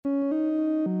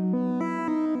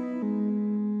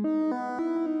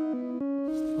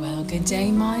Good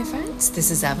day, my friends. This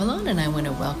is Avalon, and I want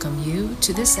to welcome you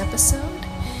to this episode,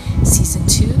 Season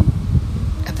 2,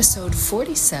 Episode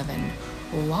 47,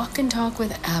 Walk and Talk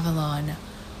with Avalon.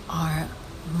 Our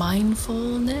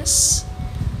mindfulness,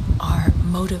 our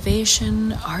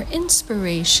motivation, our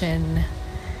inspiration,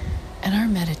 and our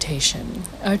meditation.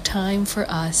 A time for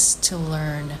us to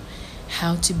learn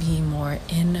how to be more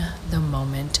in the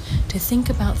moment, to think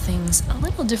about things a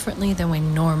little differently than we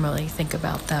normally think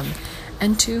about them,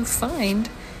 and to find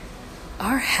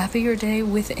our happier day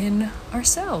within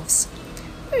ourselves.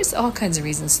 There's all kinds of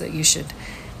reasons that you should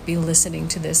be listening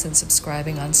to this and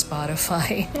subscribing on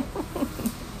Spotify.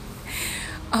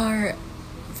 Our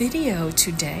video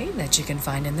today that you can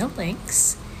find in the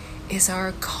links is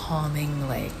our calming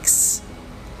lakes.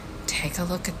 Take a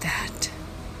look at that.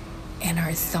 And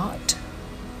our thought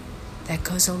that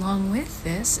goes along with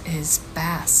this is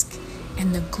bask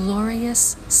in the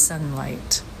glorious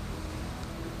sunlight.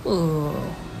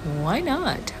 Ooh, why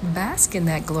not? Bask in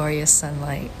that glorious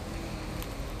sunlight.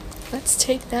 Let's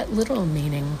take that literal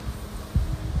meaning.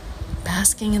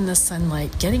 Basking in the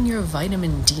sunlight, getting your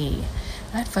vitamin D.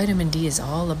 That vitamin D is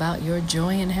all about your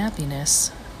joy and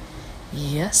happiness.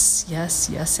 Yes,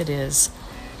 it is.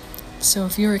 So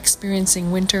if you're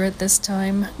experiencing winter at this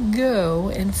time, go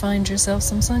and find yourself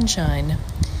some sunshine.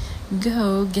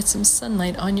 Go get some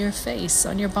sunlight on your face,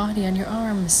 on your body, on your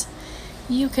arms.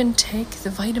 You can take the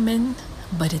vitamin,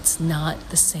 but it's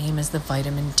not the same as the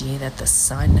vitamin D that the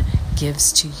sun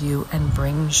gives to you and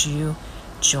brings you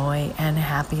joy and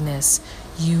happiness.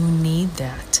 You need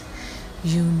that.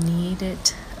 You need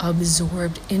it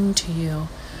absorbed into you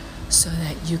so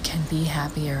that you can be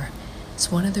happier.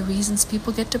 It's one of the reasons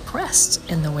people get depressed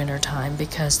in the wintertime,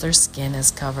 because their skin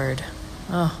is covered.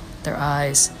 Oh, their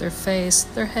eyes, their face,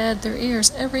 their head, their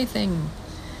ears, everything.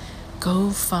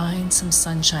 Go find some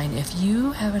sunshine. If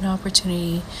you have an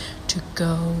opportunity to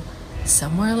go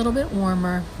somewhere a little bit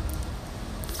warmer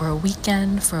for a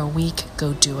weekend, for a week,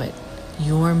 go do it.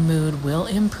 Your mood will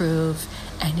improve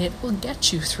and it will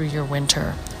get you through your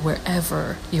winter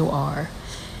wherever you are.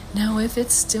 Now, if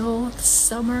it's still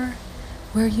summer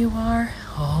where you are,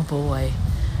 oh boy,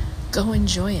 go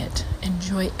enjoy it.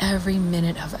 Enjoy every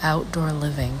minute of outdoor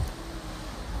living.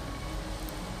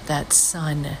 That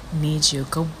sun needs you.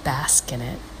 Go bask in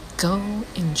it. Go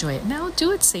enjoy it. Now,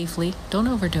 do it safely. Don't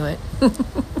overdo it.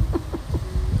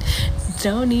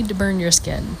 Don't need to burn your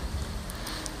skin.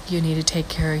 You need to take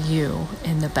care of you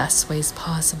in the best ways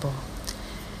possible.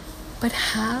 But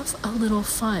have a little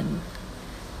fun.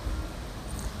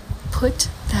 Put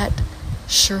that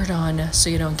shirt on so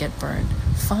you don't get burned.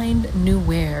 Find new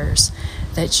wares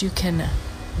that you can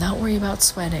not worry about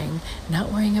sweating,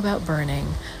 not worrying about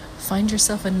burning. Find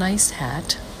yourself a nice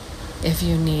hat if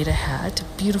you need a hat, a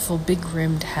beautiful big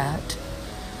rimmed hat.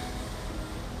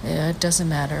 Yeah, it doesn't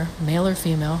matter, male or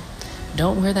female.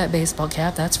 Don't wear that baseball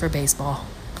cap, that's for baseball.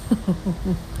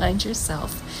 Find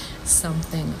yourself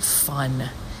something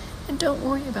fun. And don't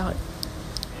worry about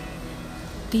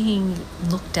being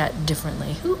looked at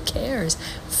differently. Who cares?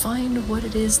 Find what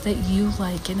it is that you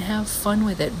like and have fun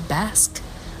with it. Bask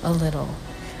a little.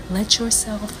 Let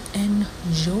yourself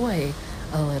enjoy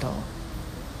a little.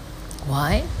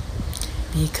 Why?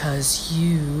 Because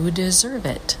you deserve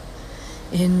it.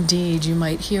 Indeed, you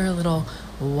might hear a little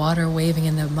water waving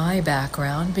in my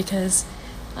background because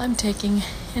I'm taking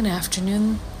an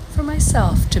afternoon for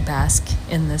myself to bask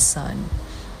in the sun.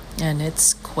 And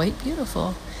it's quite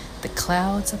beautiful. The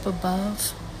clouds up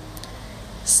above,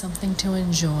 something to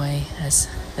enjoy as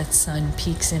that sun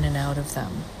peeks in and out of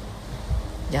them.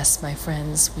 Yes, my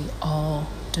friends, we all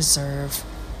deserve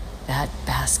that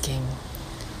basking.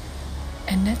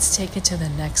 And let's take it to the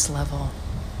next level.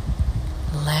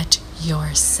 Let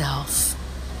yourself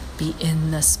be in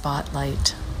the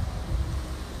spotlight.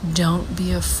 Don't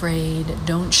be afraid.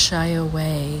 Don't shy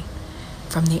away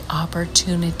from the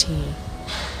opportunity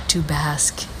to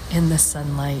bask in the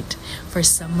sunlight, for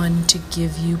someone to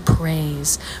give you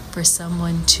praise, for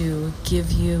someone to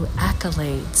give you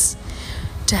accolades,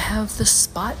 to have the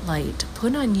spotlight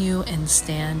put on you and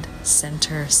stand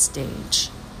center stage.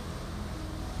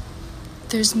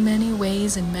 There's many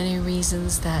ways and many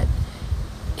reasons that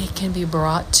it can be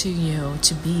brought to you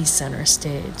to be center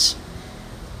stage.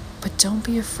 But don't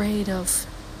be afraid of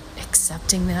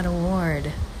accepting that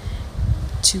award,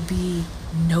 to be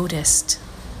noticed,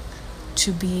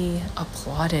 to be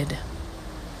applauded.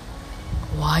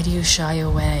 Why do you shy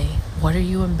away? What are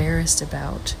you embarrassed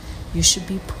about? You should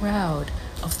be proud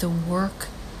of the work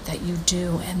that you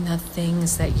do and the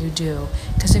things that you do.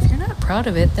 Because if you're not proud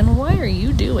of it, then why are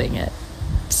you doing it?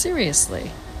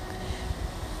 Seriously.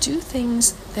 Do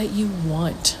things that you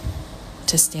want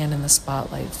to stand in the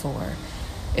spotlight for.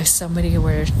 If somebody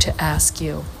were to ask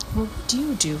you, well, what do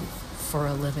you do for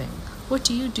a living? What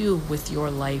do you do with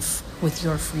your life, with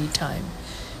your free time?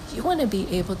 You want to be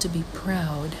able to be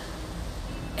proud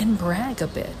and brag a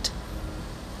bit.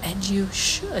 And you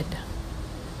should.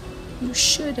 You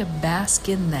should bask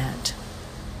in that.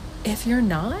 If you're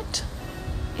not,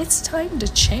 it's time to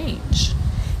change.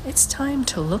 It's time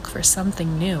to look for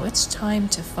something new. It's time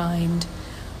to find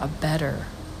a better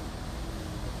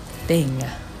thing,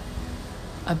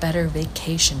 a better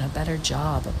vacation, a better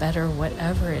job, a better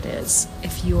whatever it is.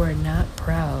 If you are not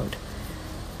proud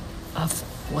of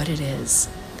what it is,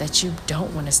 that you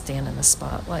don't want to stand in the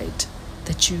spotlight,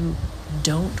 that you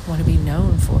don't want to be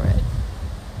known for it.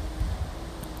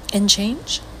 And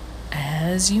change,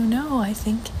 as you know, I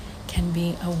think can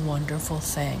be a wonderful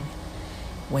thing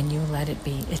when you let it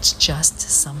be. It's just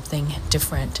something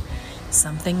different,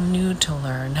 something new to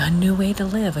learn, a new way to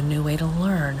live, a new way to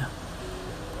learn.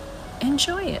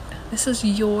 Enjoy it. This is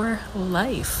your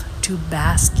life to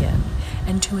bask in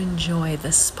and to enjoy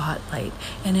the spotlight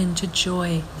and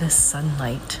enjoy the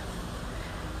sunlight.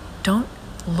 Don't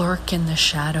lurk in the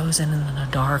shadows and in the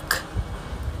dark.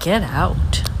 Get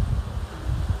out.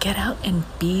 Get out and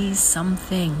be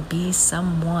something, be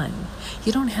someone.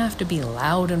 You don't have to be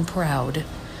loud and proud.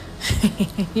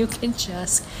 You can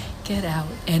just get out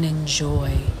and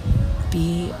enjoy.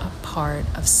 Be a part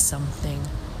of something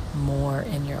more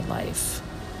in your life.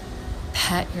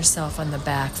 Pat yourself on the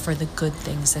back for the good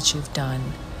things that you've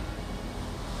done.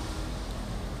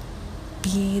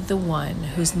 Be the one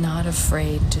who's not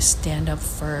afraid to stand up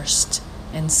first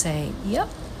and say, yep,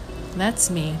 that's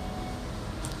me.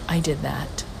 I did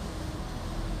that.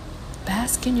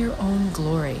 Bask in your own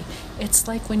glory. It's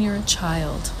like when you're a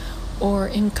child or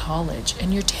in college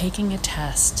and you're taking a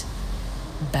test.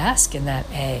 Bask in that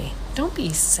A. Don't be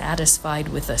satisfied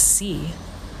with a C,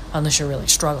 unless you're really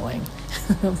struggling.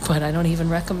 But I don't even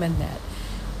recommend that.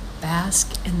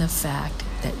 Bask in the fact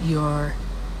that you're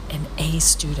an A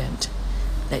student,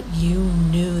 that you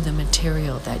knew the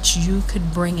material, that you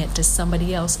could bring it to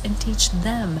somebody else and teach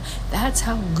them. That's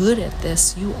how good at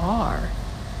this you are.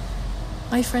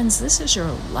 My friends, this is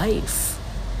your life.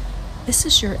 This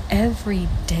is your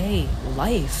everyday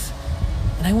life.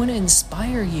 And I want to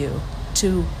inspire you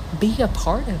to be a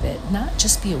part of it, not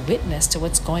just be a witness to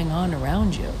what's going on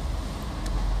around you,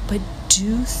 but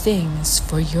do things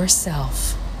for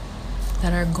yourself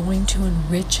that are going to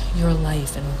enrich your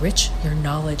life, enrich your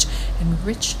knowledge,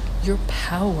 enrich your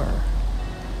power,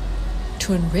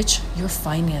 to enrich your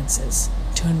finances,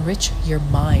 to enrich your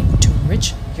mind, to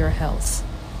enrich your health.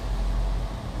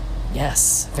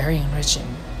 Yes, very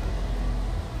enriching.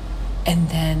 And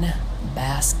then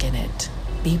bask in it.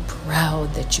 Be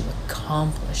proud that you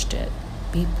accomplished it.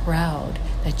 Be proud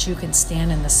that you can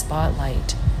stand in the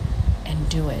spotlight and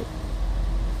do it.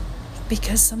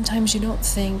 Because sometimes you don't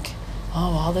think,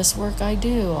 oh, all this work I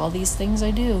do, all these things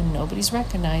I do, nobody's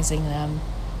recognizing them.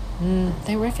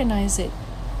 They recognize it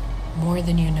more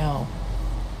than you know.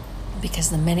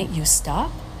 Because the minute you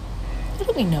stop,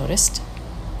 it'll be noticed.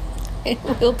 It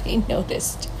will be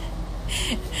noticed.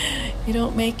 You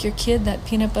don't make your kid that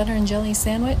peanut butter and jelly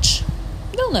sandwich,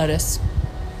 they'll notice.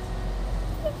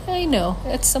 I know,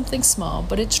 it's something small,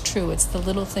 but it's true. It's the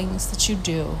little things that you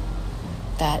do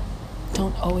that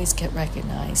don't always get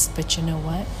recognized. But you know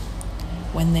what?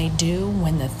 When they do,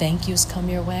 when the thank yous come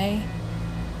your way,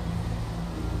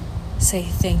 say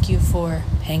thank you for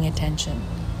paying attention,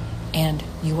 and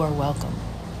you are welcome.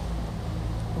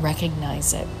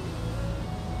 Recognize it.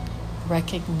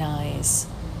 Recognize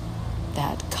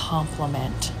that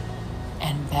compliment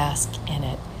and bask in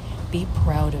it. Be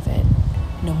proud of it,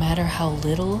 no matter how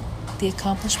little the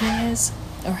accomplishment is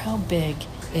or how big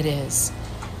it is.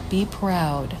 Be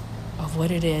proud of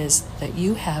what it is that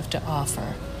you have to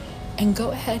offer, and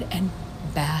go ahead and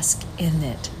bask in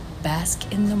it. Bask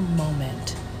in the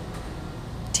moment.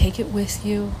 Take it with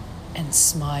you and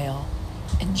smile.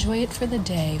 Enjoy it for the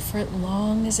day, for as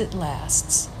long as it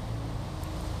lasts,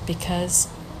 because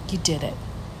you did it.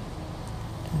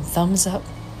 And thumbs up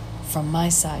from my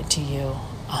side to you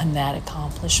on that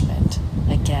accomplishment.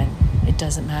 Again, it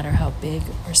doesn't matter how big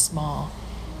or small.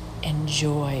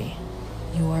 Enjoy.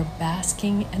 You are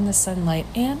basking in the sunlight,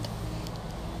 and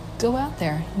go out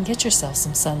there and get yourself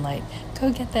some sunlight.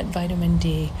 Go get that vitamin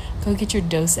D. Go get your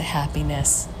dose of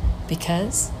happiness,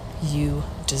 because you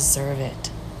deserve it.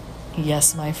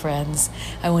 Yes, my friends,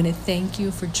 I want to thank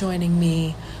you for joining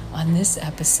me on this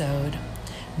episode.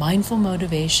 Mindful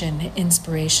motivation,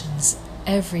 inspirations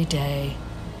every day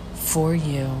for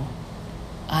you.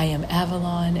 I am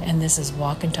Avalon, and this is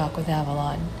Walk and Talk with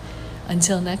Avalon.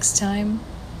 Until next time,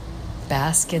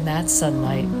 bask in that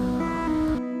sunlight.